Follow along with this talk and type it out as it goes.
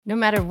No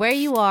matter where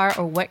you are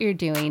or what you're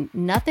doing,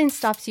 nothing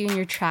stops you in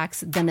your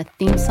tracks than a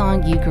theme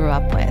song you grew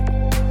up with.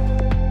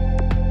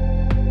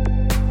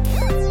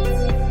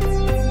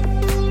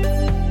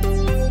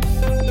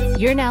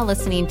 You're now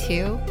listening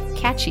to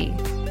Catchy,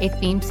 a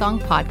theme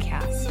song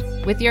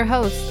podcast with your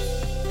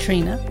hosts,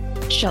 Trina,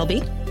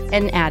 Shelby,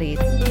 and Addie.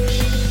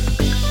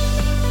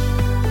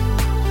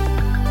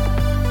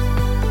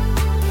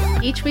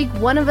 Each week,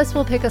 one of us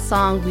will pick a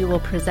song we will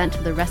present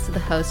to the rest of the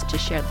hosts to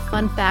share the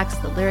fun facts,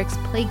 the lyrics,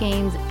 play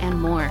games,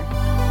 and more.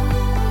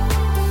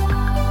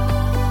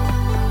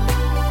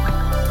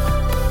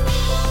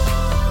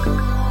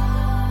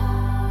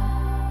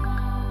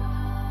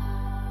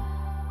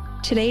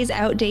 Today's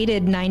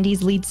outdated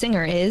 90s lead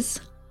singer is...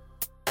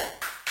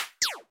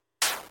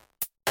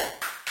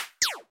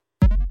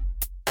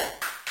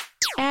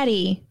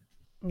 Addie.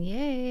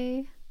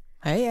 Yay.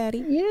 Hi,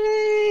 Addie.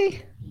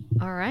 Yay.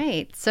 All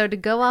right. So to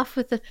go off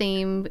with the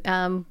theme,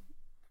 can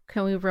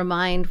we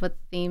remind what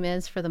the theme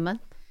is for the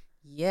month?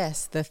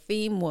 Yes, the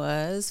theme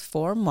was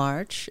for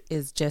March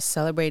is just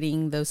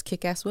celebrating those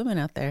kick-ass women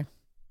out there.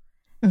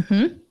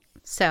 Mm-hmm.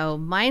 So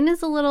mine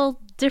is a little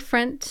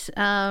different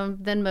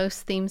than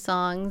most theme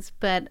songs,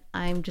 but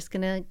I'm just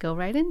going to go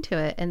right into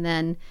it. And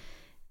then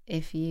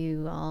if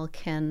you all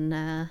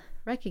can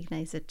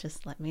recognize it,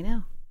 just let me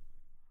know.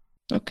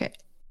 Okay.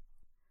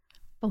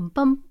 Bum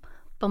bum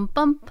bum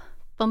bum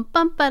bum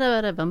bum ba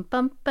da bum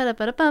bum ba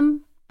da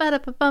bum ba da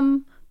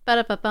bum ba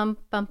da bum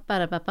bum ba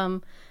da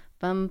bum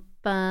bum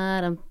ba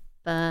dum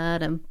ba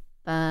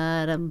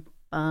dum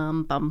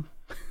bum bum.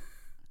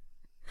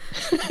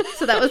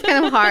 So that was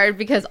kind of hard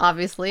because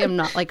obviously I'm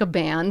not like a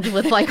band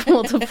with like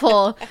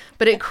multiple,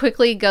 but it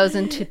quickly goes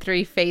into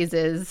 3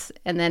 phases,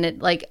 and then it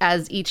like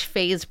as each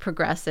phase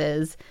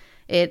progresses,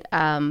 it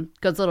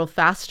goes a little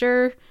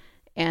faster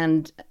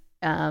and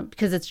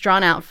because it's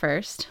drawn out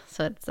first,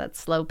 so it's that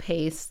slow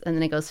pace, and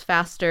then it goes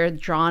faster,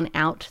 drawn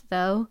out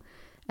though,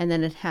 and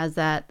then it has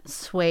that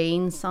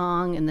swaying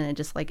song, and then it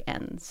just like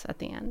ends at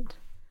the end.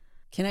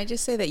 Can I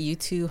just say that you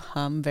two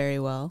hum very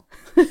well?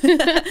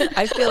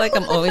 I feel like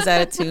I'm always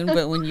out of tune,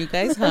 but when you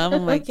guys hum,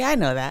 I'm like, yeah, I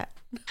know that.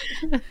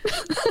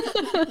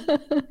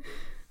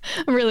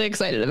 I'm really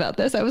excited about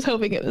this. I was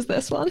hoping it was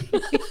this one.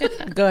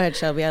 Go ahead,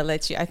 Shelby. I'll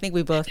let you. I think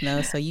we both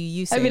know, so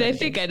you say I mean, I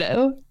think I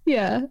know.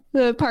 Yeah.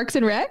 The Parks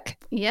and Rec?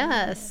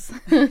 Yes.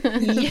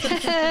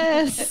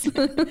 Yes.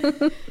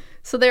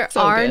 So there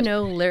So are good.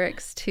 no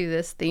lyrics to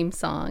this theme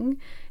song.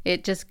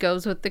 It just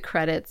goes with the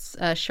credits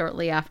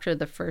shortly after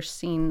the first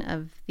scene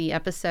of the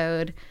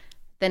episode.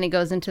 Then it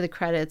goes into the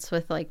credits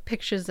with like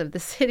pictures of the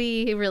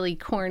city, really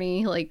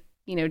corny, like,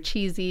 you know,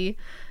 cheesy,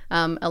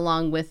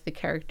 along with the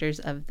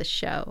characters of the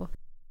show.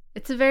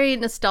 It's a very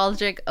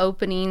nostalgic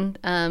opening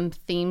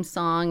theme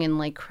song and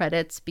like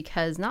credits,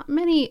 because not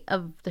many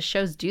of the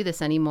shows do this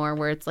anymore,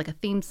 where it's like a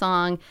theme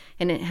song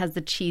and it has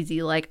the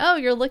cheesy like, oh,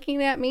 you're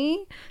looking at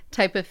me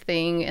type of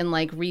thing, and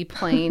like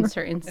replaying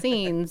certain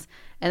scenes.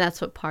 And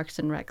that's what Parks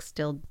and Rec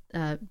still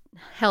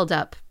held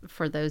up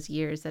for those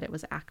years that it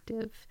was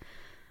active.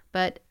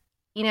 But,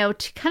 you know,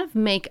 to kind of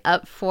make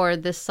up for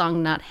this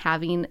song not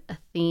having a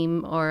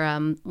theme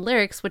or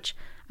lyrics, which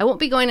I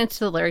won't be going into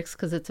the lyrics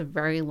because it's a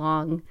very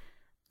long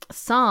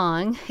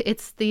song,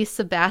 it's the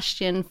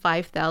Sebastian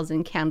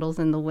 5,000 Candles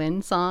in the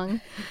Wind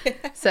song.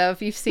 So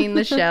if you've seen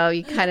the show,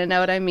 you kind of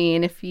know what I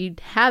mean. If you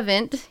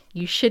haven't,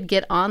 you should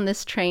get on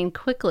this train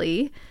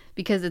quickly,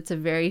 because it's a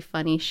very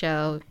funny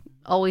show.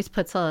 Always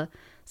puts a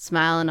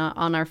smile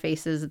on our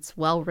faces. It's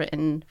well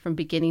written from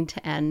beginning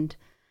to end.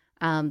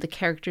 The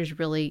characters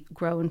really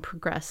grow and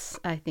progress,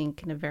 I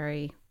think, in a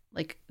very,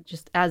 like,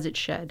 just as it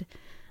should.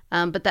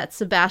 But that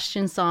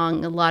Sebastian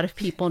song, a lot of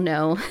people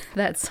know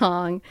that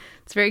song.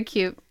 It's very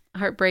cute,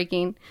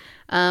 heartbreaking.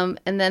 And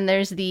then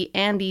there's the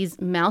Andy's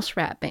Mouse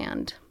Rat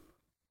Band.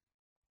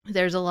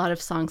 There's a lot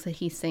of songs that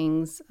he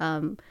sings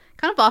kind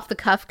of off the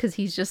cuff, because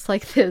he's just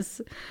like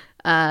this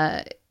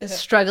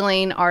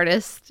struggling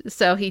artist.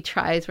 So he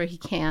tries where he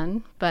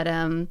can. But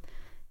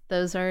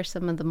those are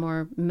some of the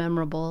more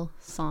memorable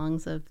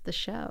songs of the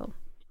show.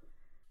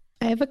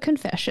 I have a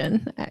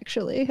confession,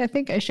 actually. I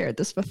think I shared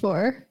this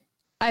before.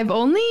 I've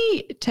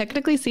only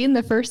technically seen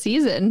the first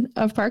season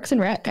of Parks and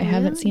Rec. I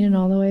haven't seen it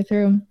all the way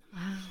through.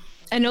 Wow.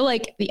 I know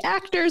like the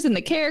actors and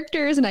the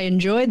characters, and I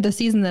enjoyed the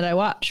season that I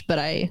watched, but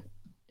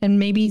and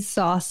maybe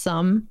saw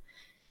some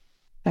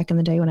back in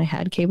the day when I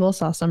had cable,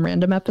 saw some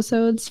random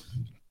episodes,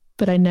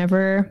 but I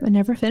never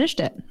finished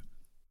it.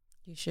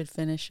 You should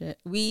finish it.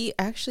 We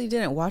actually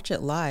didn't watch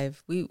it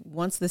live.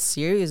 Once the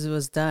series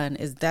was done,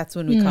 that's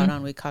when we caught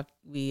on. We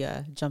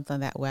jumped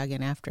on that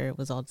wagon after it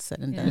was all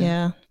said and done.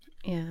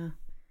 Yeah.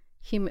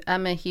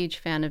 I'm a huge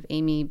fan of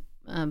Amy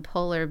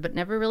Poehler, but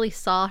never really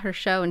saw her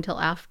show until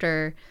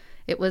after.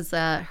 It was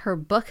her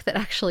book that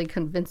actually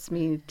convinced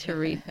me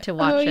to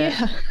watch it.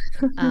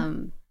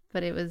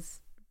 But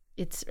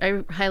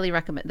I highly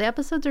recommend. The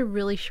episodes are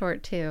really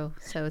short too,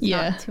 so it's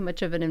not too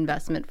much of an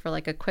investment for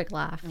like a quick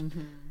laugh.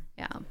 Mm-hmm.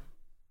 Yeah.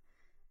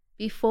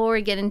 Before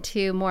we get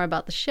into more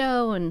about the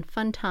show and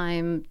fun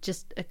time,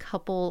 just a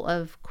couple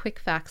of quick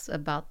facts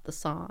about the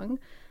song.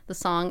 The The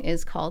song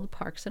is called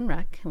Parks and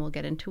Rec, and we'll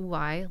get into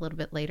why a little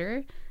bit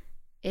later.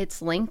 Its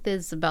length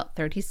is about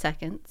 30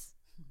 seconds.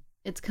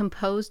 It's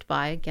composed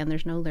by, again,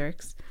 there's no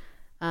lyrics,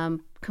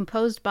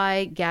 composed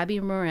by Gabby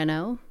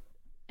Moreno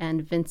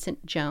and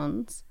Vincent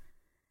Jones.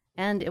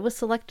 And it was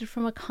selected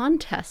from a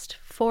contest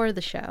for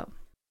the show.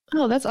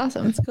 Oh, that's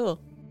awesome. That's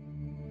cool.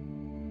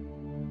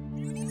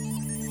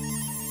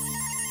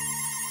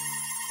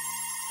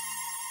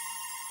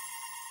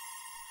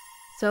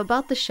 So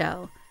about the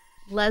show,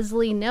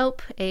 Leslie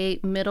Knope, a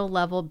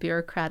middle-level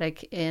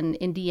bureaucratic in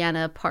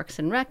Indiana Parks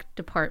and Rec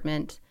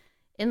Department,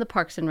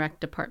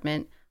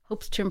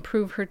 hopes to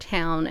improve her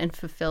town and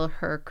fulfill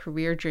her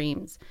career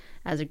dreams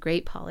as a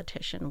great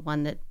politician,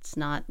 one that's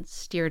not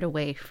steered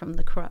away from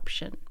the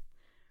corruption.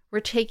 We're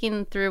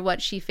taken through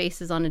what she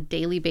faces on a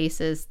daily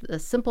basis, the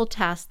simple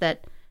tasks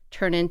that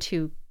turn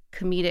into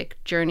comedic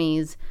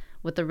journeys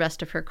with the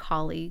rest of her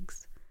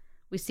colleagues.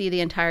 We see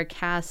the entire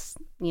cast,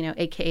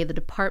 aka the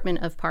Department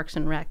of Parks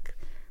and Rec,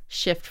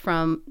 shift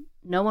from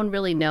no one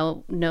really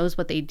knows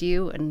what they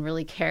do and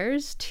really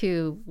cares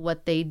to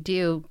what they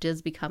do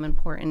does become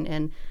important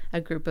and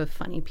a group of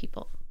funny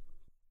people.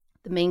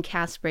 The main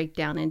cast break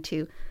down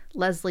into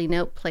Leslie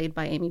Knope, played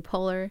by Amy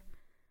Poehler,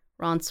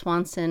 Ron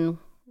Swanson,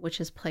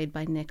 which is played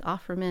by Nick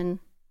Offerman,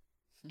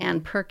 Ann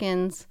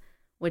Perkins,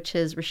 which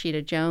is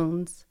Rashida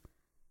Jones,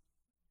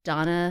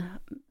 Donna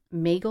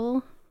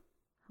Magel,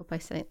 hope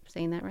I'm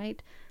saying that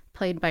right,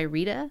 played by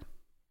Rita,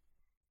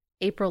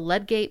 April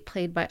Ledgate,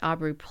 played by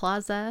Aubrey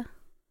Plaza,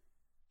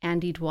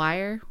 Andy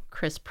Dwyer,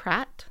 Chris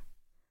Pratt,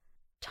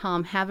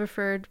 Tom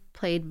Haverford,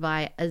 played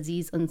by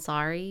Aziz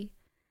Ansari,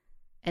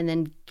 and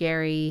then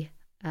Gary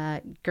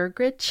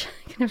Gergich,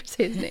 I can never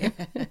say his name,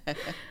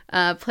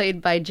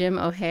 played by Jim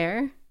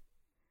O'Hare,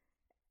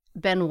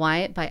 Ben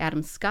Wyatt by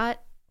Adam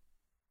Scott,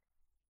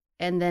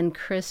 and then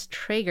Chris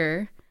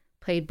Traeger,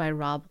 played by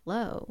Rob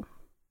Lowe.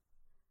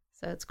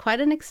 So it's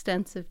quite an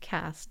extensive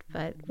cast,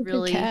 but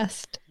really,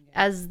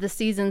 as the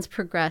seasons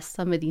progress,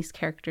 some of these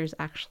characters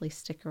actually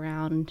stick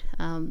around.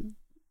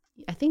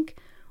 I think,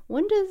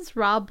 when does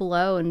Rob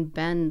Lowe and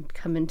Ben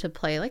come into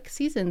play? Like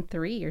season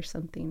 3 or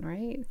something,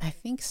 right? I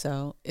think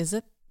so. Is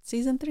it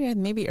season 3?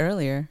 Maybe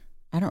earlier.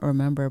 I don't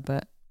remember,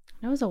 but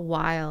it was a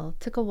while.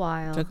 Took a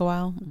while.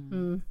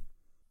 Mm-hmm.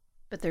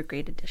 But they're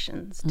great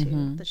additions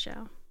to the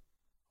show.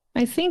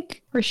 I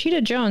think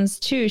Rashida Jones,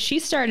 too, she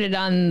started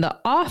on The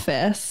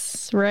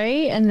Office,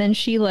 right? And then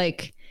she,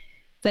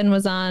 then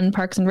was on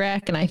Parks and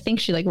Rec, and I think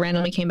she,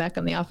 randomly came back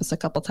on The Office a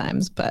couple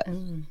times, but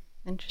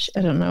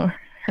I don't know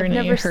her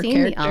name, never her seen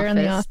character in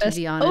The Office. To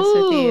be honest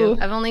with you.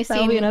 I've only seen...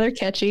 That'll be another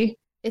catchy.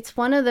 It's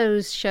one of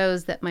those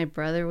shows that my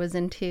brother was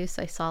into,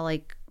 so I saw,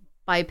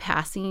 by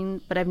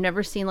passing, but I've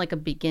never seen, a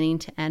beginning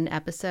to end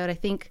episode. I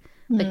think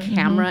the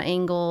camera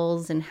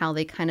angles and how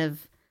they kind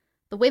of...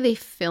 The way they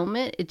film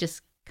it, it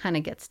just kind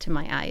of gets to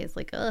my eyes.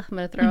 I'm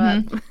going to throw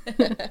up.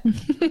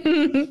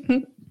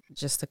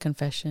 Just a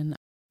confession.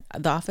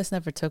 The Office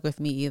never took with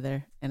me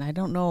either. And I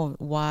don't know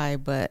why,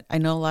 but I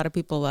know a lot of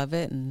people love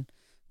it and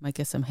might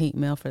get some hate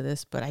mail for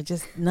this, but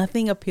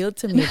nothing appealed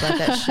to me about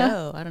that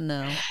show. I don't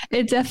know.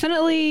 It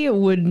definitely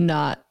would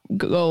not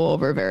go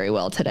over very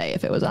well today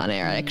if it was on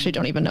air. I actually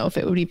don't even know if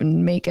it would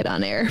even make it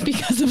on air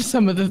because of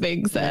some of the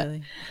things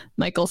that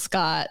Michael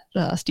Scott,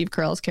 Steve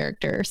Carell's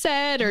character,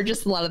 said, or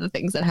just a lot of the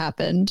things that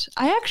happened.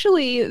 I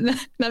actually,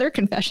 another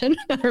confession,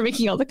 we're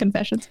making all the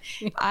confessions.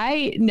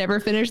 I never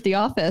finished The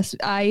Office.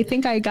 I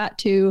think I got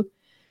to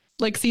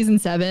season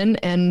 7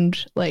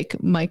 and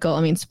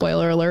Michael,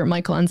 spoiler alert,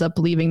 Michael ends up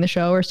leaving the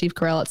show, or Steve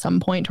Carell at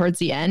some point towards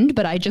the end,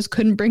 but I just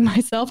couldn't bring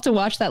myself to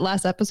watch that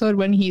last episode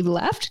when he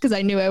left because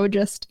I knew I would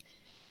just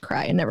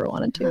cry and never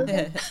wanted to.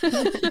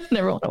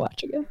 Never want to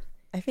watch again.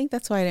 I think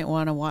that's why I didn't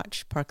want to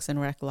watch Parks and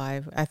Rec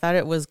live. I thought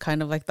it was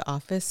kind of like The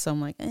Office, so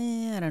I'm like,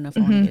 I don't know if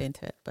I want to get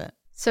into it. But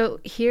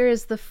so here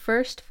is the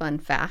first fun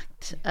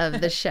fact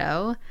of the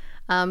show.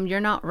 You're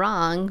not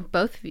wrong.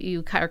 Both of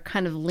you are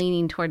kind of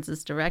leaning towards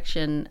this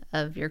direction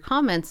of your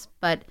comments,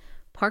 but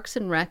Parks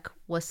and Rec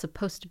was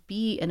supposed to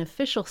be an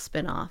official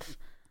spinoff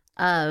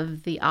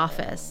of The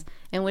Office,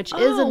 and which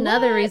is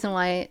another reason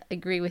why I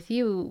agree with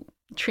you,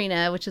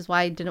 Trina, which is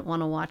why I didn't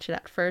want to watch it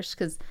at first,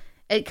 because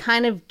it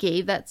kind of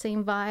gave that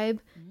same vibe,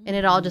 and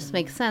it all just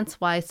makes sense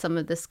why some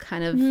of this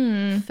kind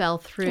of fell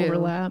through.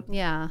 Overlap.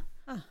 Yeah.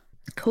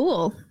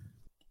 Cool.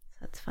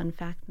 That's fun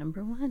fact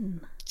number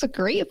 1. It's a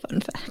great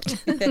fun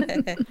fact.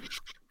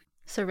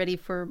 So ready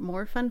for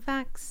more fun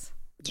facts?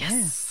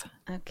 Yes.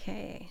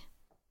 Okay.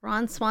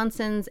 Ron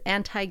Swanson's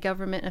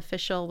anti-government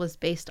official was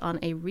based on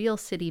a real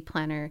city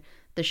planner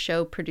the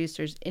show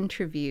producers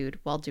interviewed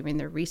while doing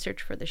their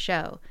research for the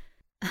show.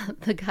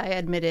 The guy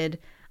admitted,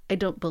 "I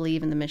don't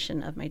believe in the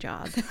mission of my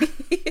job."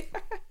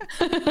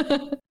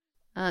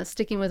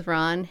 Sticking with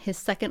Ron, his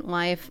second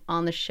wife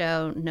on the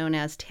show, known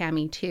as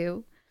Tammy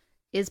 2,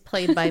 is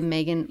played by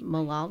Megan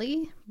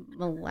Mullally. Yep.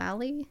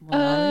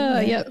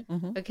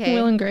 Mm-hmm. Okay.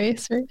 Will and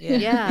Grace, right?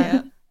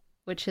 Yeah.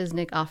 Which is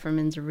Nick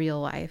Offerman's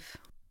real wife.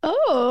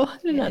 Oh, I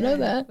did not know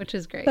that. Which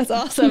is great. That's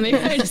awesome. Maybe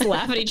I just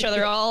laugh at each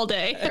other all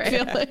day. I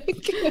feel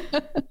like.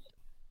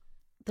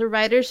 the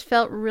writers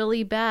felt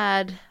really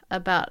bad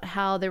about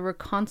how they were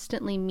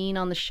constantly mean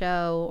on the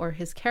show, or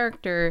his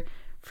character,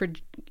 for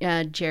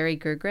Jerry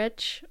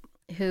Gergrich,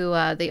 who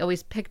they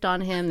always picked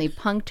on him. They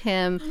punked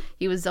him.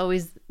 He was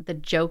always the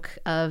joke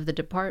of the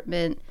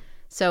department.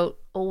 So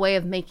a way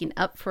of making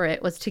up for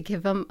it was to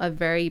give him a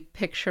very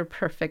picture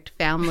perfect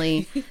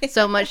family.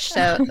 so much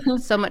so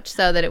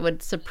that it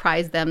would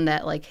surprise them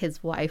that like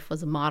his wife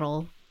was a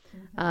model,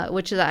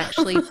 which is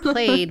actually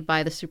played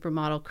by the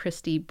supermodel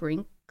Christy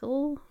Brinkley.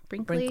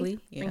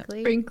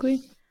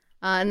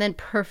 And then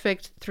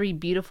perfect 3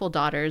 beautiful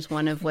daughters,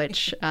 one of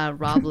which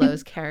Rob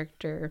Lowe's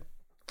character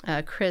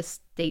Chris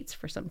dates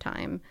for some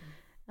time,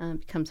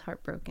 becomes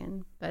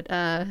heartbroken. But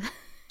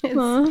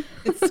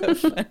it's so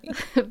funny.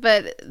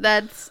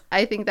 But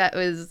I think that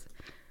was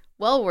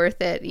well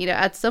worth it. You know,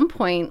 at some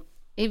point,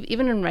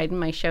 even in writing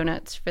my show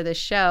notes for this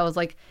show, I was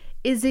like,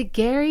 is it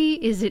Gary?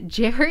 Is it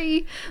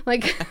Jerry?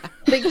 Like,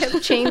 they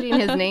kept changing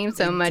his name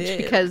so much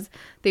because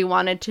they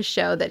wanted to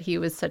show that he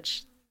was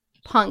such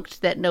punked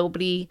that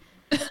nobody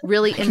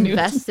really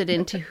invested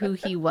into who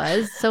he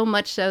was, so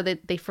much so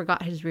that they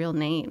forgot his real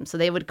name. So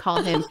they would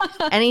call him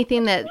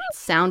anything that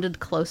sounded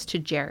close to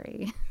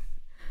Jerry.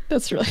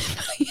 That's really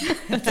funny.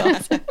 That's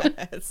awesome.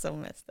 It's so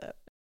messed up.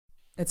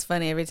 It's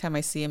funny, every time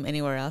I see him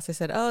anywhere else, I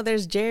said, oh,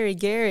 there's Gary.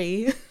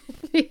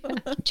 Yeah.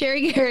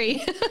 Jerry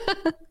Gary.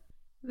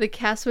 The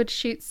cast would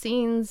shoot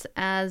scenes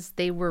as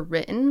they were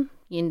written.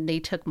 They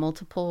took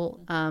multiple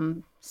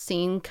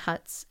scene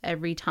cuts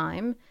every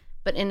time.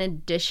 But in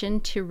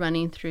addition to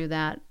running through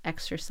that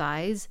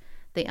exercise,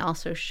 they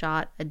also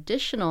shot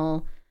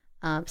additional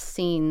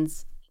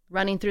scenes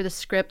running through the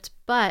script,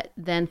 but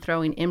then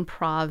throwing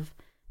improv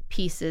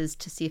pieces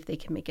to see if they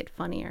can make it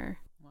funnier.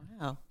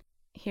 Wow.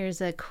 Here's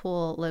a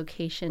cool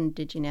location.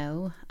 Did you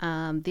know?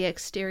 The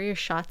exterior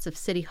shots of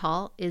City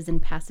Hall is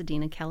in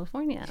Pasadena,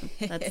 California.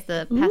 That's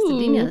the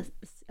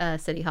Pasadena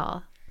City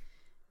Hall.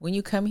 When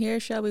you come here,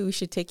 Shelby, we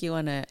should take you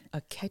on a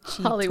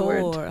catchy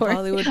Hollywood tour. tour.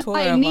 Hollywood tour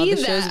I of all need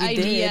the shows that we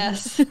idea. did.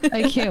 Yes.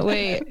 I can't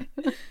wait.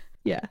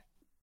 Yeah.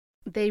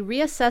 They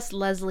reassessed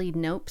Leslie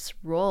Knope's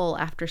role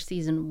after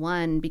season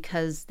 1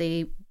 because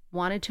they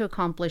wanted to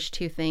accomplish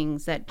 2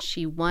 things: that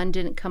she, 1,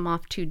 didn't come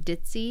off too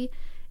ditzy,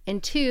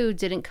 and 2,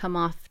 didn't come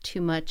off too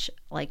much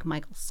like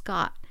Michael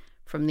Scott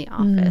from The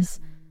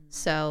Office.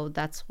 So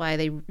that's why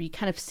you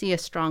kind of see a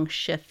strong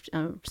shift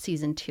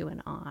season 2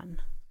 and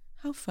on.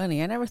 How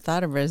funny. I never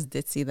thought of her as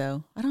ditzy,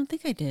 though. I don't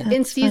think I did.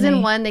 In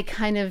season funny.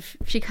 1,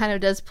 she kind of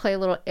does play a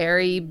little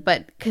airy,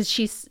 but because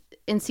she's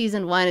in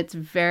season 1, it's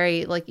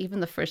very like,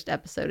 even the first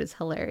episode is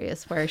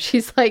hilarious, where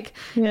she's like,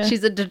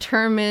 she's a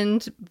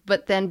determined,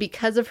 but then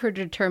because of her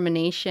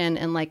determination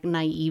and like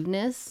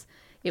naiveness,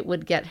 it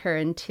would get her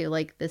into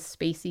like this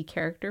spacey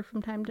character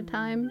from time to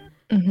time.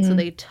 Mm-hmm. So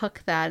they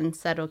took that and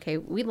said, okay,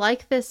 we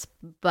like this,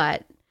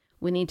 but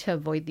we need to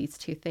avoid these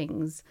 2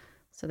 things.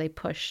 So they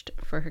pushed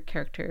for her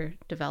character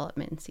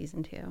development in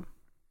season 2.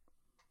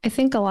 I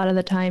think a lot of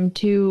the time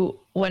too,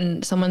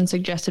 when someone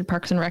suggested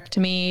Parks and Rec to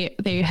me,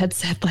 they had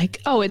said like,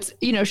 oh, it's,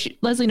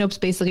 Leslie Knope's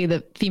basically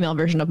the female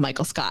version of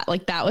Michael Scott.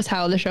 Like that was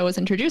how the show was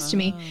introduced to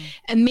me.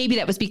 And maybe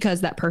that was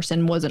because that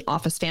person was an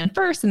Office fan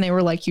first and they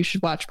were like, you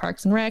should watch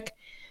Parks and Rec.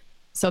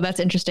 So that's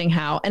interesting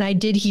how, and I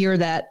did hear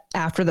that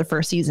after the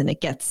first season,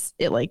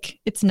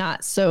 it's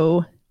not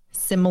so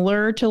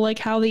similar to like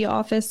how The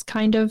Office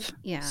kind of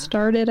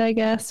started, I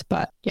guess.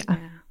 But yeah.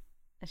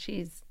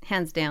 She's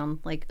hands down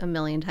like a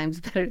million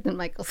times better than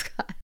Michael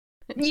Scott.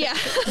 Yeah.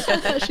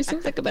 She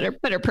seems like a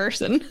better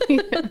person.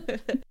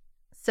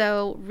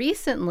 So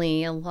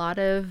recently, a lot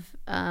of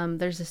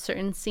there's a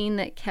certain scene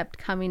that kept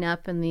coming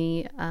up in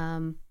the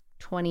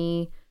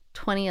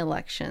 2020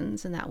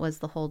 elections, and that was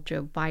the whole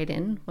Joe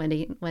Biden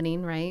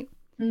winning, right?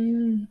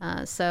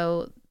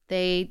 So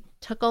they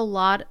took a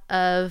lot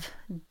of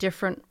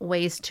different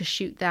ways to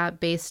shoot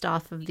that based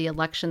off of the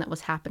election that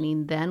was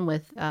happening then,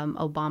 with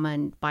Obama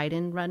and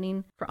Biden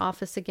running for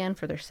office again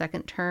for their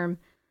second term.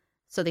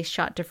 So they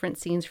shot different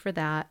scenes for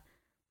that.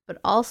 But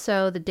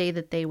also the day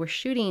that they were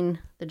shooting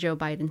the Joe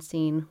Biden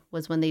scene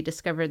was when they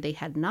discovered they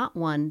had not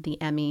won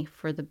the Emmy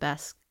for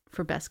best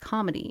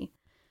comedy.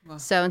 Wow.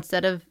 So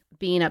instead of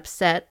being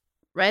upset,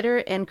 writer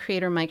and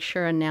creator Mike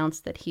Schur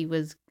announced that he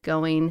was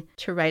going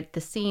to write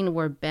the scene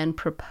where Ben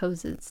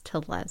proposes to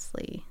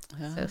Leslie.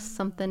 So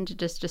something to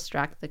just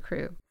distract the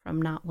crew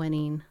from not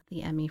winning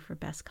the Emmy for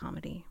best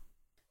comedy.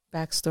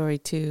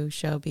 Backstory too,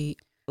 Shelby.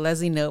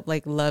 Leslie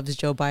Knope loves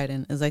Joe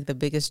Biden, is like the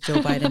biggest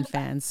Joe Biden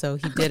fan. So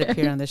he did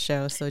appear on the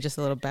show. So just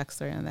a little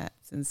backstory on that,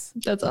 since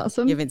that's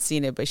awesome. You haven't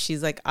seen it, but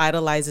she's like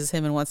idolizes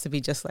him and wants to be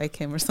just like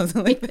him or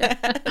something like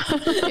that.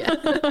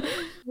 Yeah.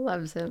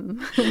 Loves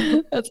him.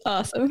 That's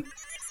awesome.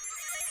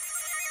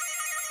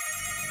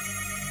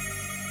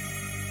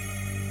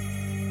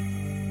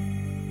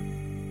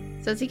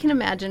 So as you can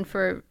imagine,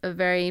 for a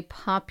very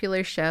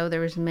popular show,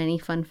 there was many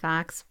fun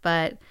facts,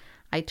 but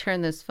I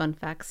turned those fun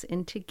facts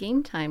into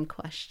game time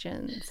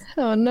questions.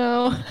 Oh,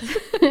 no.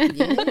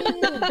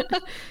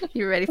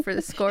 You ready for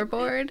the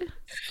scoreboard?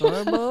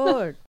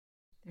 Scoreboard.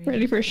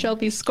 Ready for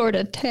Shelby scored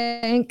a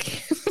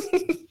tank.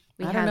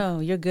 I don't know.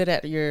 You're good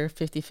at your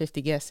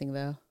 50-50 guessing,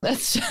 though.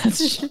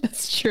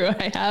 That's true.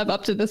 I have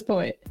up to this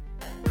point.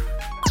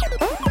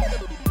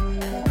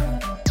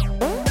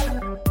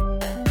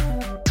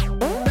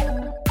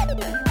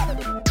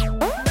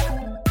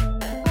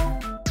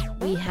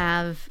 We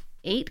have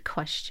 8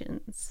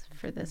 questions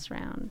for this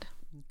round.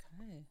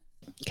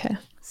 Okay.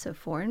 So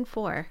 4 and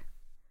 4.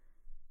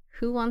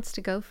 Who wants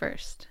to go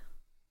first?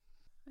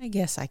 I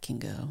guess I can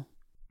go.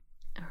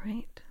 All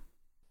right.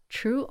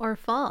 True or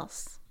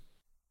false?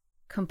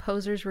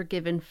 Composers were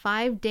given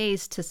 5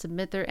 days to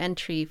submit their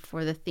entry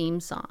for the theme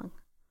song.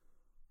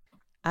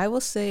 I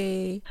will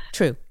say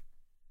true.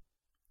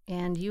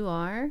 And you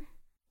are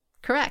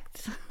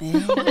correct. Ooh,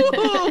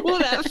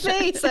 that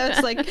face. I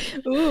was like,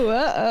 ooh,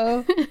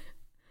 uh-oh.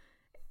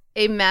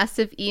 A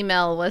massive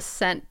email was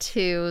sent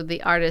to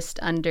the artist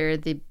under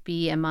the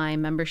BMI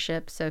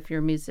membership. So if you're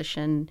a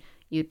musician,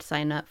 you'd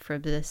sign up for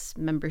this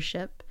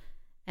membership.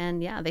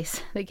 And yeah, they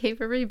gave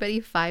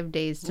everybody 5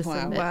 days to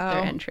submit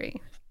their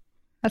entry.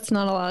 That's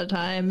not a lot of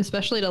time,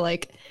 especially to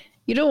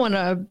you don't want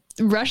to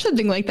rush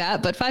something like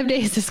that, but 5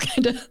 days is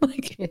kind of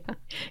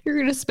you're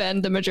going to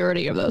spend the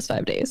majority of those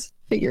 5 days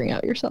figuring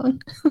out your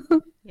song.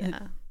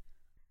 Yeah.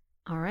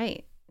 All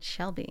right,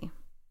 Shelby.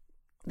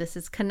 This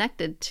is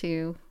connected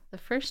to the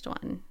first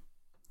one.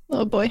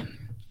 Oh boy.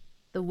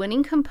 The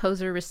winning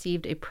composer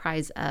received a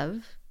prize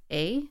of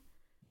A,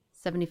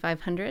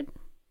 $7,500,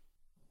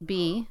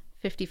 B,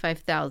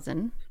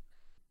 $55,000,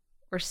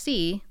 or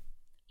C,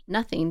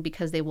 nothing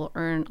because they will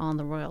earn on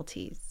the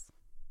royalties.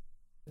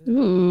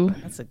 Ooh.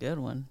 That's a good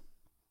one.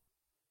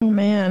 Oh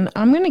man,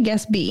 I'm going to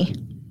guess B.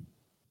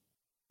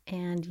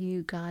 And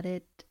you got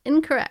it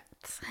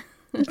incorrect.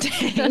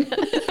 Dang.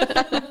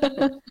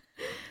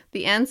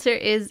 The answer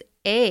is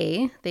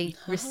A. They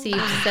received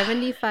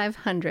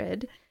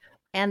 $7,500,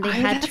 and they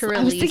had to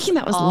release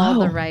all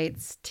the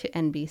rights to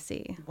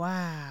NBC.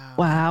 Wow.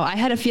 Wow. I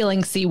had a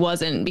feeling C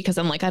wasn't because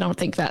I'm like, I don't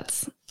think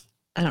that's,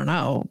 I don't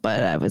know,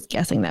 but I was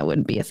guessing that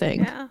wouldn't be a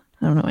thing. Yeah.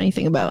 I don't know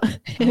anything about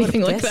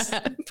anything like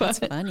that. That's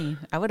But funny.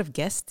 I would have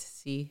guessed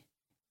C.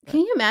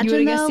 Can you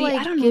imagine though,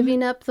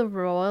 giving up the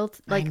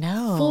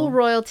full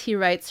royalty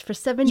rights for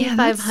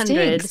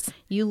 $7,500?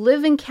 You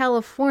live in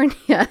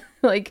California,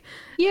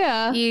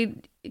 yeah,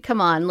 come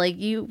on,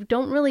 you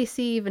don't really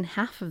see even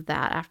half of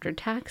that after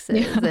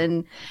taxes,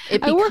 and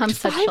it becomes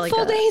such I worked 5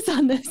 full days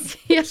on this.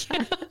 Yeah,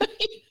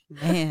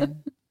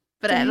 man.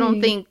 But I don't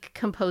think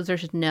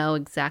composers know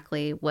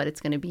exactly what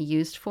it's going to be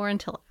used for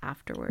until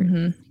afterward.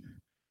 Mm-hmm.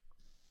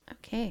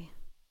 Okay,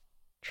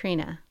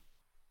 Trina,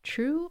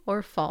 true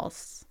or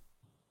false?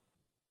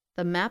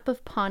 The map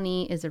of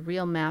Pawnee is a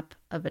real map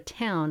of a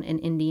town in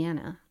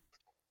Indiana.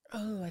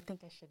 Oh, I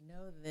think I should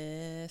know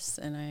this,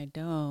 and I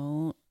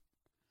don't.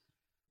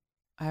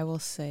 I will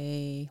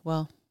say,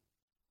 I'll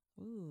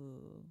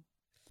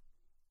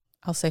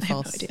say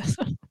false. I have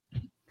no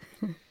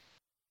idea.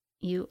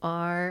 You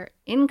are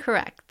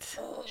incorrect.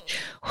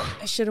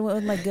 I should have went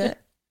with my gut.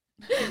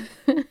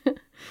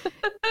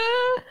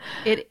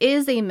 It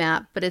is a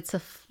map, but it's a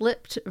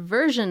flipped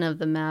version of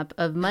the map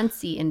of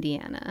Muncie,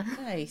 Indiana.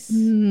 Nice.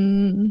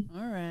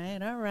 All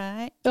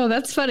right. Oh,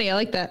 that's funny. I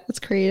like that. That's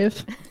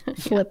creative.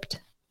 Flipped.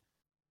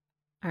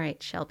 All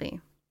right, Shelby.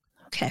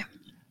 Okay.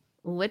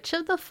 Which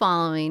of the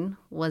following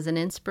was an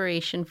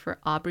inspiration for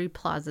Aubrey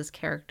Plaza's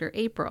character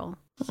April?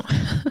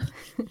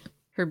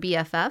 Her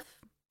BFF,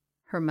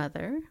 her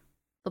mother,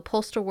 the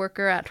postal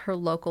worker at her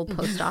local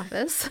post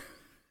office,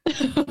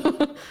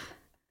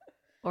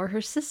 or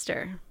her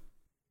sister?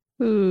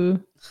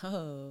 Ooh.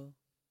 Oh.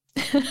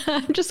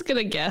 I'm just going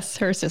to guess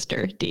her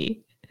sister,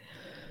 D.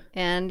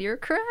 And you're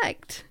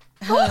correct.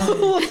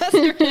 Oh, that's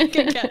a really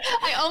good guess.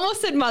 I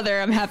almost said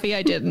mother. I'm happy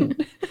I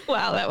didn't.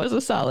 Wow, that was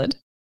a solid.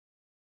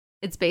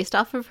 It's based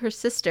off of her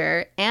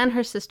sister, and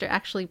her sister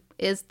actually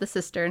is the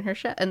sister in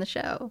the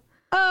show.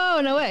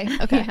 Oh, no way.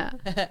 Okay. Yeah.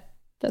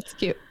 That's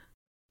cute.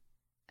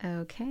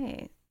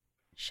 Okay.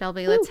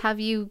 Shelby, let's have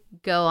you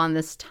go on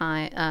this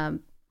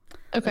time.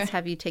 Okay. Let's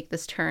have you take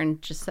this turn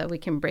just so we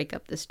can break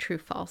up this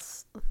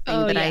true-false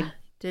thing that I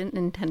didn't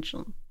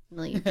intentionally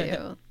do.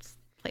 It's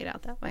played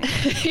out that way.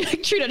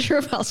 True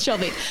or false,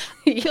 Shelby.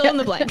 Fill in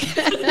the blank.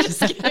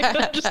 Just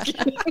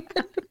kidding.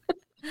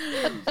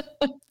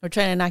 We're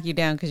trying to knock you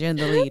down because you're in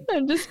the lead.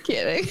 I'm just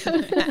kidding.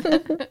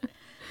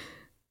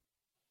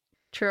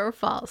 True or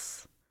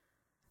false?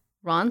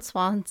 Ron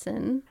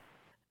Swanson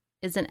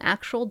is an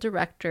actual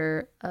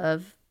director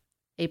of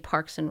a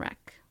Parks and Rec.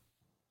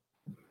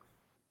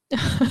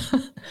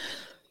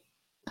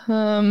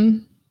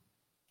 I'm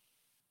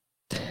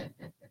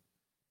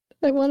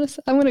just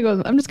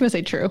gonna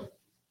say true.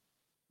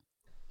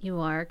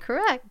 You are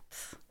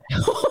correct.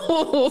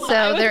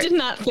 I did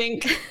not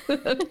think.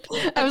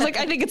 I was like,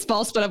 I think it's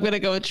false, but I'm gonna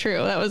go with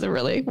true. That was a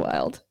really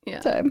wild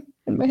time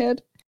in my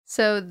head.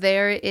 So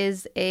there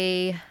is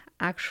a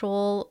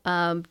actual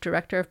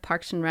director of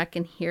Parks and Rec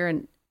here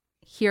in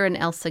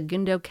El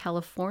Segundo,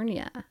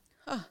 California.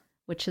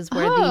 which is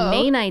where the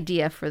main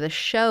idea for the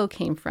show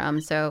came from.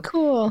 So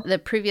Cool. the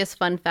previous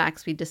fun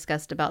facts we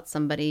discussed about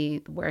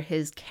somebody where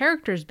his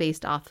character's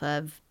based off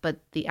of, but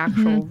the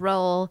actual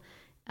role,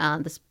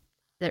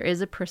 there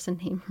is a person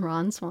named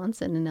Ron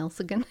Swanson in El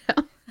Segundo.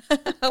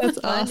 That's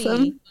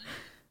awesome.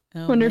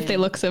 Oh, Wonder man. if they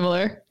look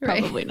similar. Right.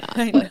 Probably not.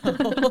 I but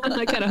know.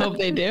 I kind of hope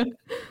they do.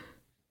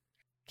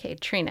 Okay,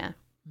 Trina.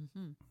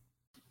 Mhm.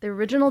 The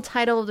original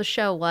title of the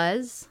show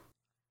was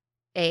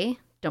A,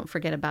 Don't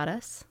Forget About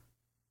Us,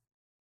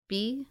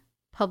 B,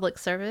 Public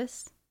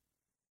Service,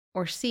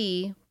 or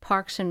C,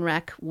 Parks and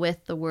Rec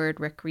with the word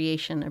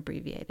recreation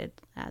abbreviated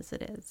as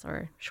it is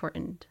or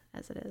shortened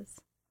as it is.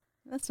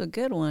 That's a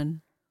good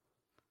one.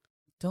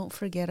 Don't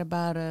Forget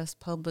About Us,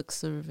 Public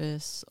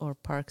Service, or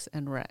Parks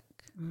and Rec.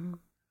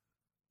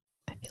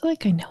 I feel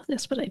like I know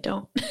this, but I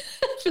don't.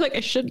 I feel like I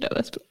should know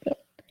this, but I don't.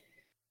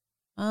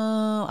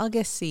 I'll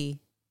guess C.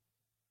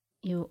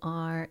 You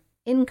are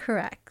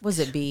incorrect. Was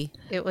it B?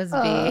 It was B.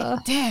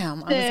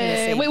 Damn, I was gonna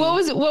say Wait, B.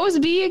 what was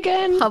B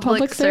again?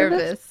 Public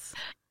service.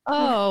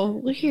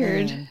 Oh,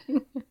 weird. Man,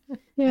 I was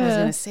Yeah.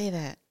 gonna say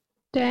that.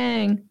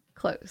 Dang.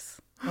 Close.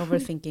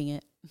 Overthinking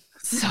it.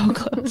 So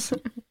close.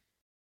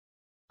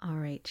 All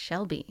right,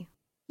 Shelby.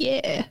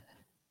 Yeah.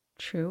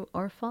 True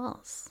or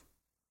false?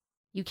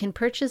 You can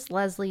purchase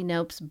Leslie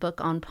Knope's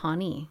book on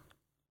Pawnee.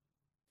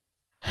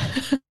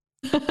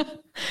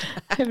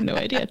 I have no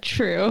idea.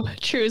 True.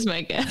 True is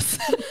my guess.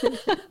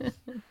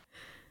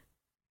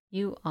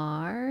 You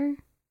are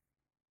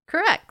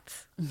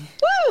correct.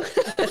 Woo!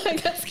 I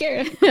got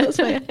scared. Close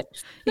my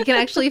eyes. You can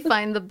actually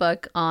find the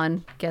book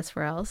on, guess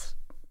where else?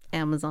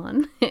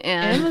 Amazon.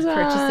 And purchase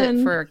it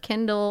Amazon. for a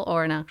Kindle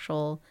or an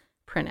actual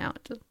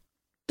printout.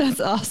 That's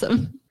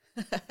awesome.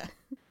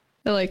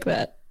 I like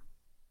that.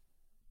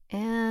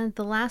 And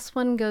the last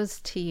one goes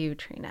to you,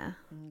 Trina.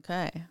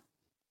 Okay.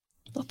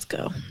 Let's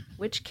go.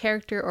 Which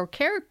character or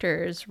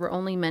characters were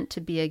only meant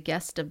to be a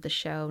guest of the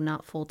show,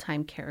 not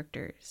full-time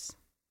characters?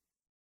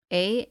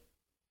 A,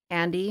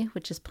 Andy,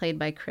 which is played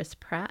by Chris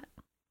Pratt.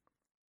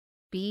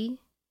 B,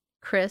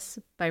 Chris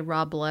by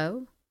Rob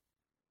Lowe.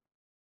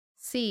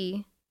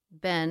 C,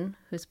 Ben,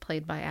 who's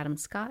played by Adam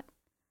Scott.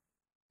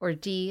 Or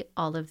D,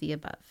 all of the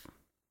above.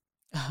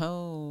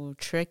 Oh,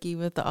 tricky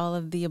with the all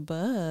of the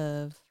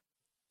above.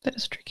 That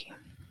is tricky.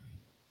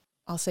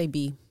 I'll say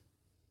B.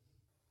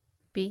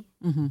 B,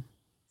 Mm-hmm. is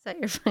that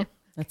your final?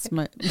 That's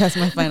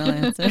my final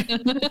answer.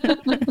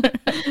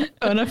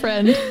 Phone a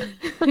friend.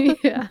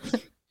 Yeah.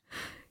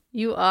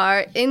 You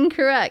are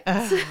incorrect.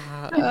 Was it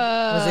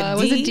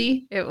Was D? it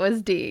D? It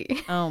was D.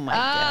 Oh my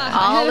Ah, god.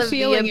 I All had a of the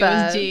feeling it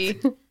above. was D.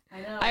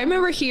 I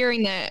remember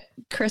hearing that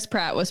Chris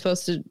Pratt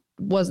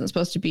wasn't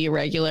supposed to be a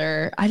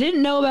regular. I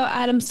didn't know about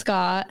Adam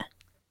Scott.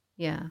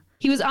 Yeah.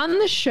 He was on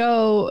the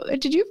show.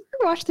 Did you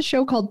ever watch the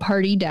show called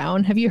Party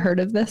Down? Have you heard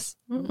of this?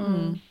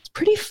 Mm-mm. It's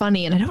pretty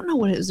funny, and I don't know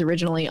what it was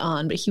originally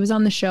on, but he was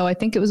on the show. I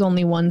think it was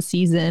only one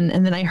season,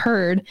 and then I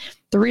heard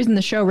the reason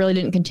the show really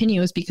didn't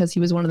continue is because he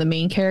was one of the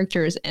main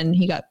characters, and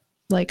he got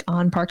like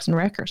on Parks and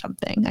Rec or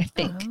something. I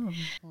think Oh.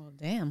 Well,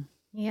 damn.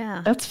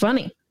 Yeah. that's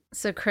funny.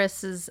 So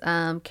Chris's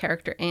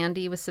character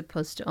Andy was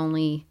supposed to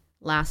only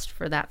last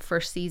for that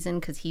first season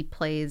because he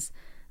plays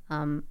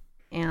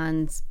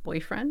Anne's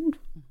boyfriend.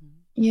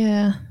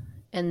 Yeah.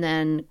 And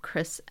then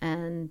Chris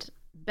and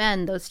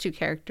Ben, those two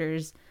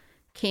characters,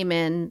 came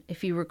in.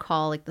 If you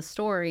recall, like the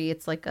story,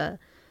 it's like the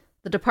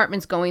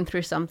department's going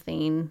through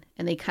something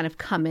and they kind of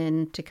come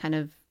in to kind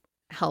of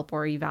help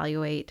or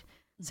evaluate.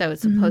 So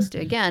it's supposed to,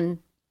 again,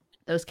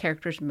 those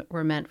characters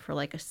were meant for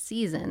like a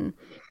season,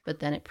 but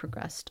then it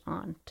progressed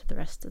on to the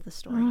rest of the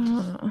story.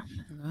 Oh.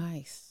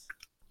 Nice.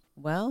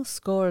 Well,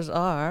 scores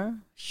are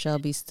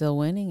Shelby still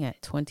winning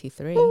at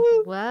 23,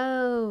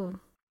 Whoa.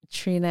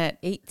 Trina at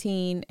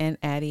 18, and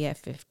Addie at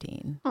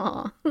 15.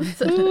 Aw.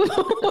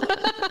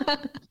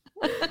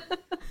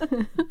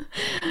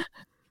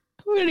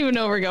 We don't even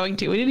know where we're going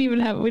to. We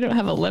don't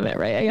have a limit,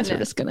 right? I guess No. we're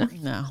just gonna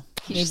No,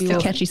 just maybe a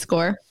catchy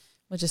score.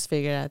 we'll just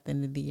figure it out at the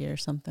end of the year or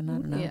something. I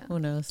don't know. Yeah. Who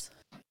knows?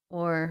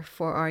 Or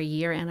for our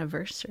year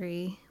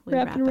anniversary, we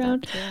Wrap wrap it it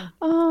around. up. Yeah.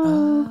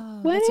 Oh,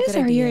 when that's a is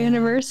good our year idea.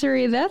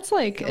 anniversary? That's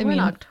like, I We're in mean,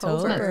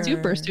 October. it's not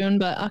super soon,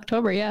 but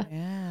October, yeah.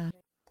 Yeah.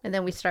 And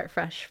then we start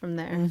fresh from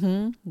there.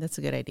 Mm-hmm. That's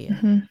a good idea.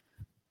 Mhm.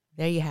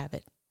 There you have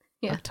it.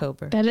 Yeah.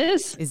 October That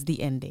is is the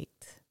end date.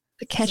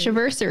 the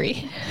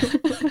catch-iversary.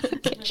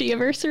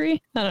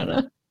 Catchy-iversary? I don't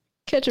know.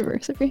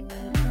 Catch-iversary.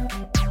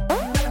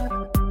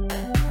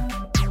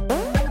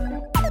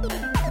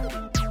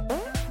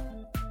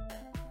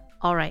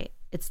 All right,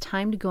 it's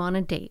time to go on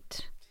a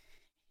date.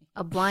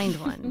 A blind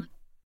one.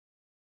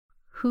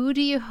 Who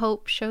do you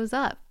hope shows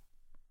up?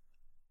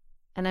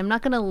 And I'm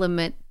not going to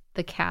limit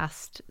the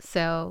cast,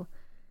 so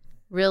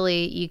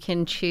really you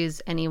can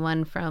choose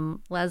anyone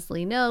from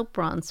Leslie Knope,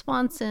 Ron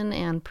Swanson,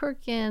 Ann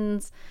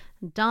Perkins,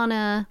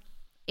 Donna,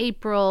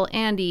 April,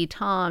 Andy,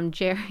 Tom,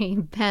 Jerry,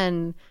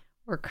 Ben,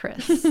 or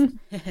Chris.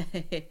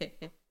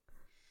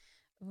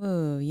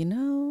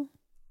 Oh,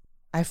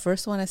 I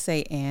first want to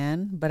say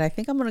Anne, but I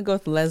think I'm going to go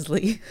with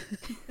Leslie.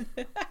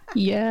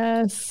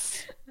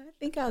 Yes. I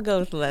think I'll go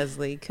with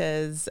Leslie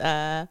because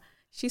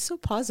she's so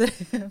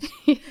positive.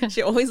 Yeah.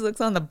 She always looks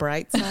on the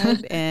bright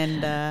side.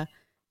 And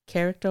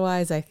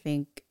character-wise, I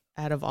think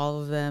out of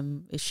all of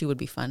them, she would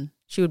be fun.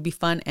 She would be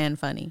fun and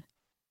funny.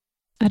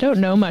 I don't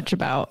know much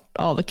about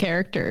all the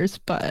characters,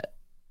 but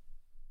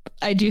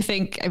I do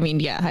think, I mean,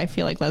 yeah, I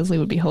feel like Leslie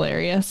would be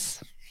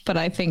hilarious, but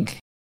I think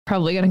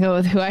probably going to go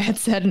with who I had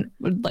said,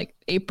 like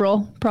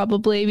April,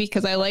 probably,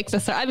 because I like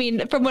I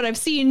mean, from what I've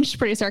seen, she's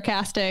pretty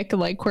sarcastic,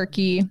 like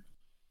quirky.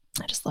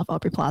 I just love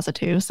Aubrey Plaza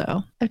too,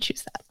 so I'd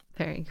choose that.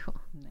 Very cool.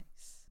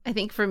 Nice. I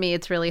think for me,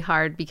 it's really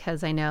hard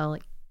because I know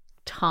like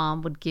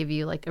Tom would give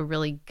you like a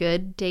really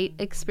good date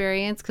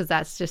experience because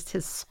that's just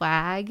his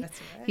swag.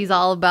 That's right. He's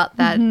all about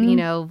that, you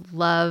know,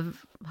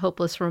 love,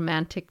 hopeless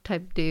romantic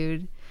type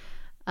dude.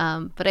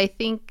 But I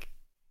think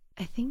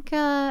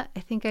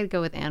I'd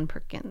go with Ann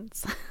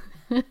Perkins.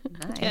 Nice.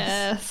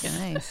 Yes.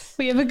 Nice.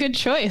 We have a good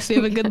choice. We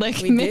have a good like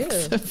We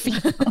mix do. of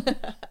people.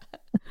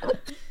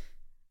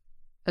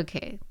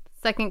 Okay,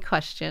 second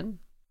question.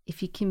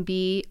 If you can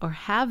be or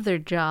have their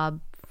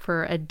job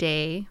for a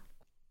day,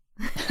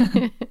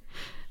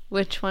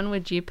 which one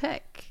would you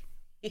pick?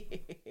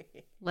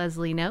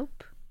 Leslie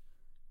Knope,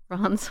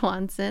 Ron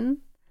Swanson,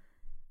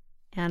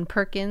 Ann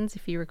Perkins.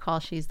 If you recall,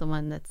 she's the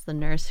one that's the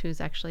nurse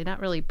who's actually not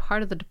really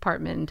part of the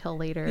department until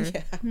later.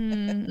 Yeah.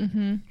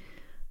 Mm-hmm.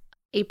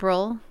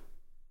 April,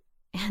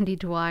 Andy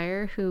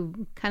Dwyer,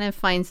 who kind of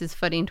finds his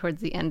footing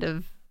towards the end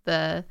of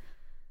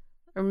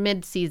or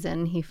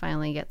mid-season. He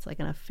finally gets like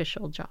an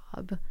official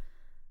job.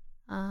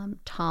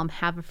 Tom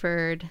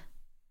Haverford,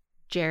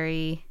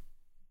 Jerry,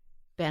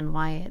 Ben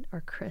Wyatt, or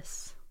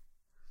Chris.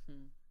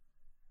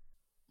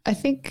 I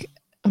think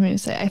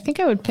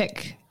I would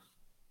pick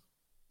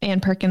Ann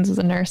Perkins as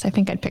a nurse. I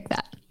think I'd pick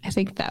that. I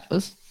think that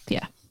was,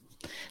 yeah,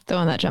 the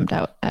one that jumped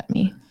out at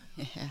me.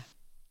 Yeah.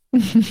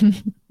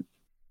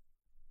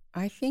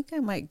 I think I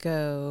might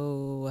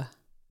go.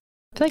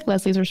 I feel like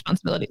Leslie's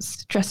responsibilities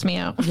stress me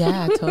out.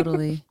 Yeah,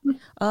 totally.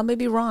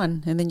 Maybe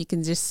Ron, and then you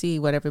can just see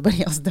what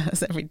everybody else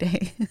does every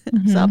day.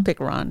 Mm-hmm. So I'll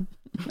pick Ron.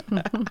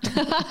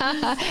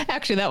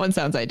 Actually, that one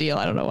sounds ideal.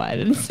 I don't know why I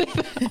didn't say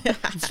that.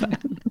 It's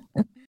fine.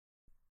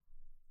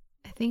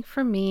 I think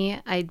for me,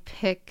 I'd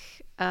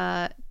pick,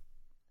 I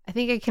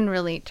think I can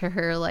relate to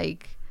her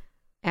like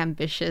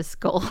ambitious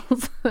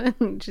goals.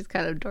 She's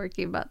kind of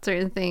dorky about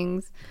certain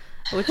things,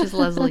 which is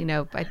Leslie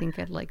Knope. I think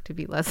I'd like to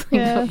be Leslie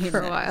Yeah. Knope for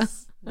a while.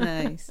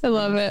 Nice. I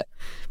love it.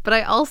 But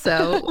I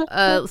also,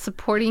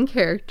 supporting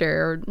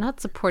character, or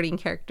not supporting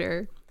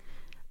character,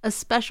 a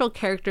special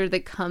character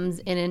that comes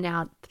in and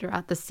out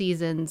throughout the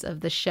seasons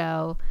of the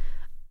show.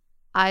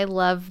 I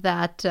love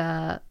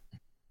that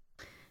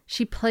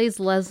she plays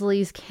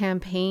Leslie's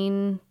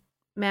campaign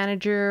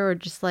manager, or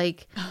just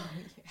like,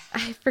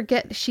 I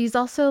forget. She's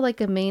also like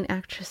a main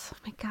actress. Oh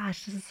my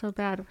gosh, this is so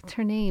bad. What's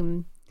her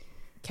name?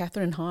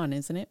 Catherine Hahn,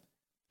 isn't it?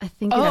 I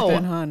think Oh.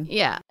 Catherine Hahn.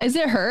 yeah. Is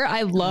it her?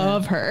 I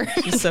love her.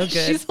 She's so good.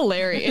 She's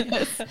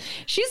hilarious.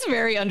 She's a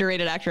very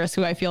underrated actress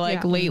who I feel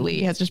like Yeah.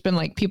 lately has just been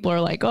like, people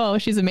are like, oh,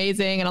 she's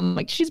amazing. And I'm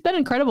like, she's been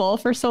incredible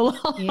for so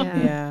long. Yeah.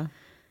 Yeah.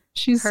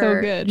 She's so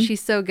good.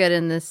 She's so good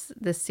in this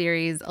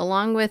series,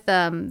 along with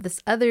this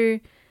other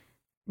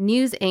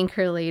news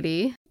anchor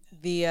lady.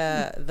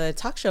 The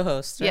talk show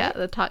host, right? Yeah,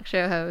 the talk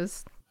show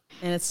host.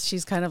 And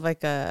she's kind of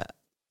like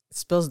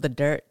spills the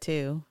dirt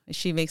too.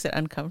 She makes it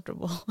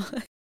uncomfortable.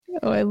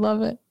 Oh, I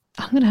love it.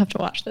 I'm going to have to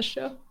watch this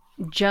show.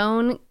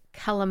 Joan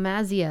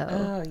Calamazio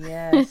Oh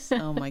yes.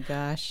 Oh my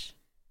gosh.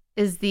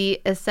 is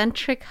the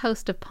eccentric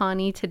host of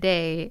Pawnee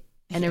Today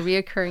and a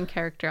reoccurring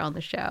character on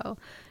the show.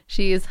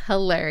 She is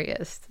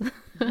hilarious.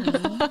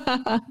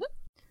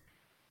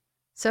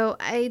 So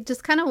I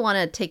just kind of want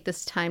to take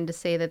this time to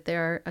say that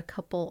there are a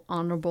couple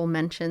honorable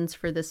mentions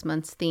for this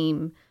month's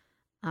theme.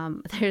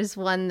 There's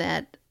one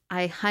that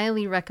I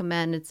highly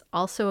recommend. It's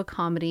also a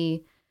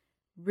comedy,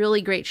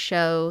 really great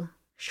show,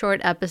 short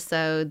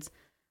episodes.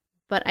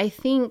 But I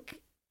think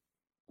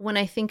when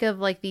I think of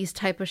like these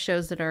type of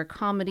shows that are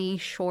comedy,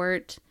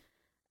 short,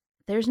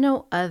 there's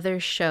no other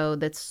show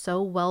that's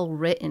so well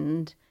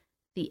written.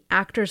 The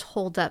actors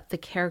hold up the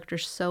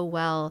characters so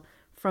well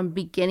from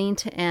beginning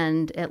to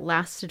end. It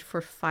lasted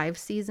for 5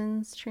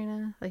 seasons,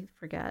 Trina. I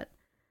forget.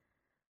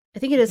 I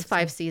think it is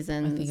 5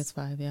 seasons. I think it's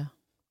 5, yeah.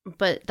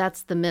 But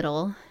that's the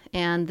middle.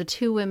 And the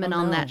 2 women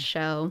on no. that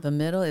show. The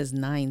middle is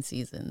 9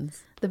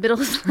 seasons. The middle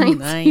is 9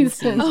 9 seasons.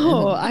 seasons.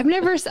 Oh, I've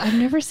never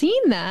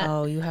seen that.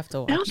 Oh, you have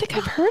to watch I don't think it.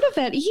 I've heard of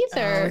that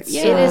either. Oh, it's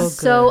yeah. It so is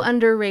so good.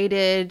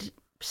 underrated.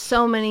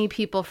 So many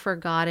people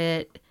forgot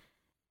it.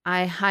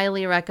 I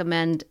highly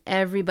recommend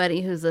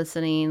everybody who's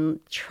listening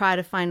try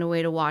to find a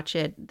way to watch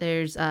it.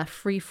 There's a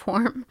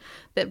Freeform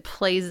that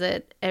plays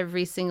it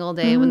every single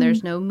day when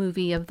there's no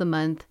movie of the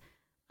month.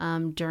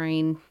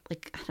 During,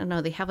 like, I don't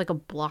know, they have like a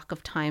block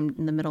of time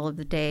in the middle of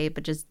the day,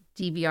 but just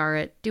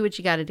DVR it. Do what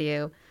you got to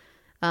do.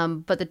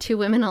 But the 2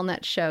 women on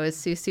that show is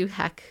Susu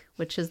Heck,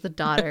 which is the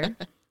daughter.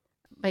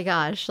 My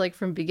gosh, like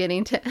from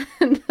beginning to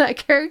end, that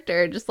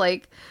character just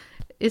like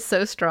is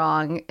so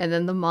strong. And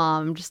then the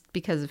mom, just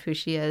because of who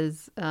she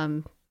is,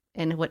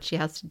 and what she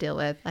has to deal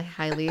with, I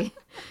highly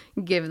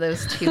give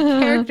those two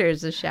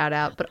characters a shout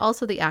out, but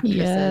also the actresses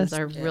Yes.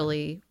 are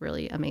really,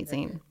 really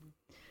amazing.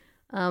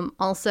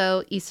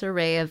 Also, Issa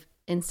Rae of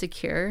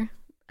Insecure,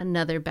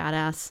 another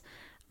badass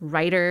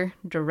writer,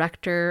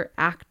 director,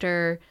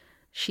 actor.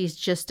 She's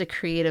just a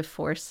creative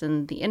force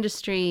in the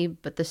industry,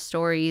 but the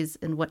stories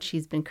and what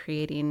she's been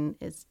creating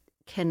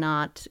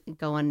cannot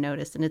go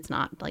unnoticed. And it's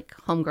not like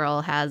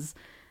Homegirl has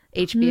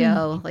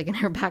HBO like in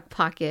her back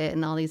pocket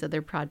and all these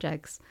other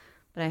projects.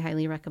 But I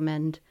highly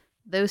recommend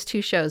those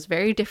two shows.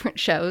 Very different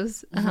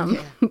shows,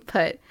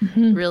 but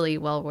really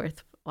well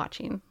worth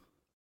watching.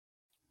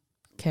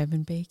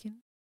 Kevin Bacon.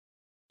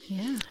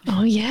 Yeah.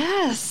 Oh,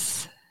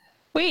 yes.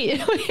 Wait,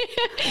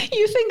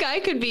 you think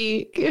I could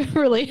be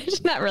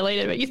related? Not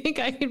related, but you think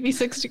I could be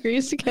 6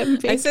 degrees to Kevin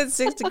Bacon? I said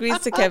 6 degrees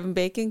to Kevin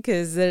Bacon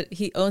because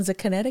he owns a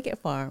Connecticut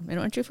farm. And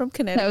aren't you from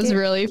Connecticut? That was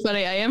really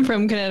funny. I am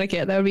from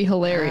Connecticut. That would be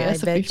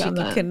hilarious. I bet if we you found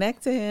could that.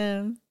 connect to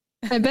him.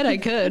 I bet I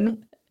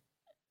could.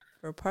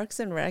 For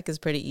Parks and Rec is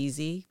pretty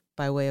easy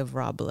by way of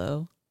Rob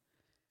Lowe.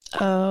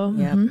 Oh,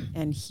 Yep.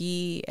 And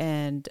he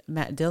and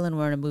Matt Dillon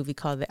were in a movie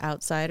called The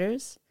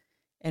Outsiders.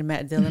 And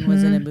Matt Dillon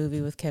was in a movie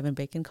with Kevin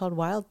Bacon called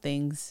Wild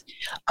Things.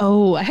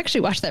 Oh, I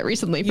actually watched that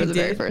recently for You the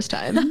very did? first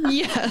time.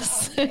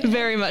 Yes, I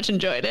very much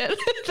enjoyed it.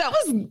 That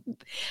was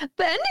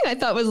the ending. I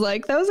thought was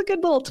like that was a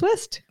good little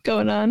twist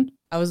going on.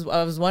 I was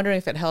wondering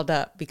if it held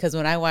up because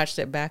when I watched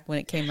it back when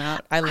it came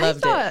out, I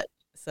loved it.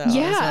 So I was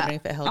wondering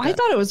if it held up. I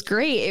thought it was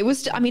great. It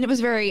was. I mean, it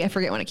was very. I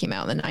forget when it came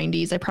out in the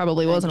 90s. I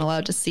probably wasn't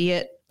allowed to see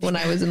it when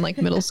I was in like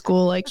middle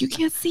school. Like you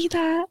can't see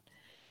that.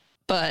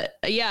 But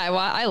yeah,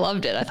 I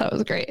loved it. I thought it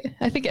was great.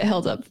 I think it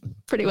held up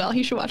pretty well.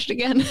 You should watch it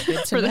again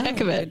for the heck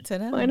of it.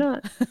 Why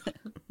not?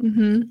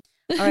 All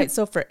right.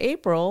 So for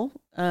April,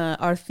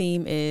 our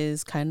theme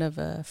is kind of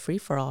a free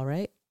for all,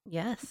 right?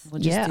 Yes.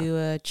 We'll just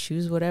do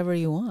choose whatever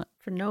you want.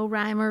 For no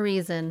rhyme or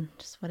reason,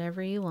 just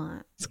whatever you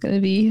want. It's going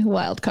to be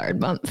wild card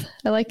month.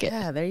 I like it.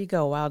 Yeah, there you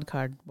go. Wild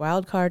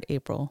card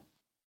April.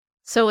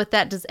 So with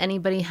that, does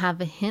anybody have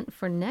a hint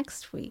for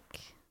next week?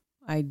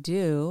 I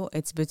do.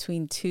 It's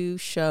between two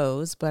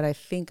shows, but I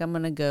think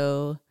I'll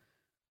go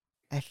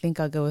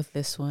with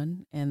this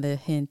one. And the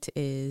hint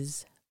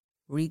is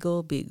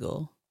Regal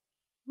Beagle.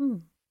 I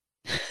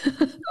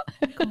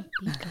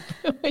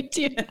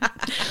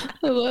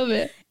love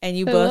it. And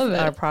you both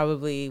are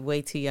probably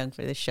way too young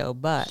for this show,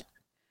 but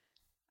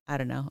I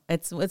don't know.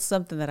 It's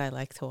something that I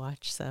like to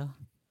watch, so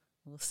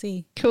we'll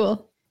see.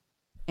 Cool.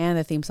 And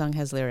the theme song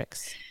has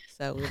lyrics,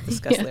 so we'll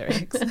discuss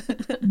lyrics.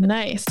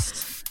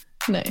 Nice.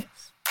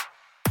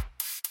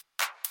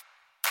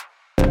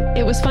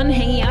 It was fun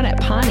hanging out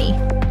at Pawnee.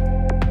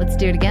 Let's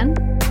do it again.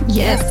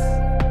 Yes.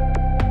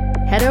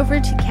 Head over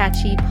to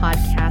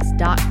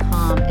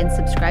catchypodcast.com and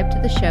subscribe to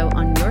the show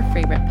on your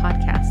favorite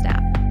podcast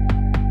app.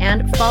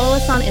 And follow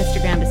us on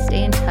Instagram to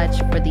stay in touch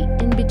for the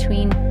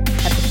in-between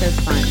episode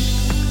fun.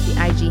 The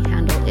IG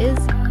handle is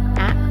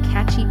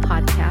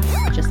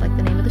 @catchypodcast, just like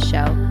the name of the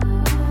show.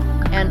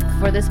 And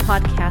for this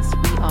podcast,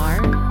 we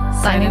are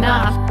signing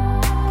off.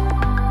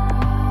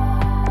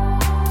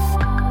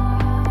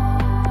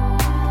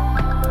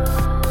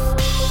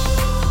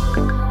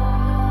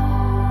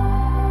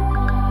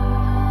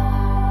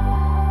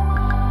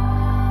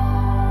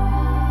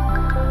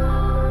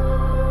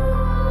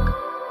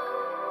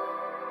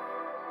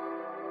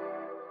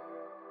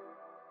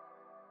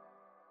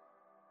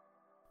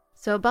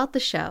 So about the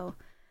show,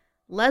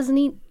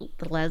 Leslie's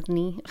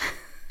knee.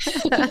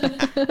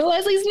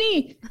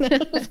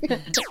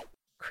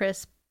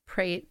 Chris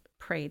prayed.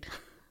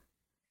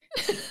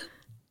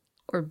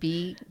 Or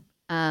B,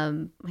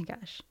 my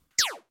gosh.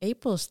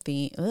 April's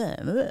theme.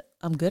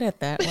 I'm good at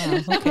that. Wow.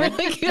 Okay.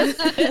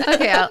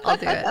 Okay, I'll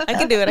do it. I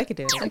can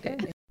do it. Okay.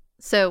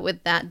 So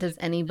with that, does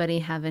anybody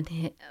have a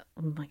hint?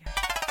 Oh my gosh.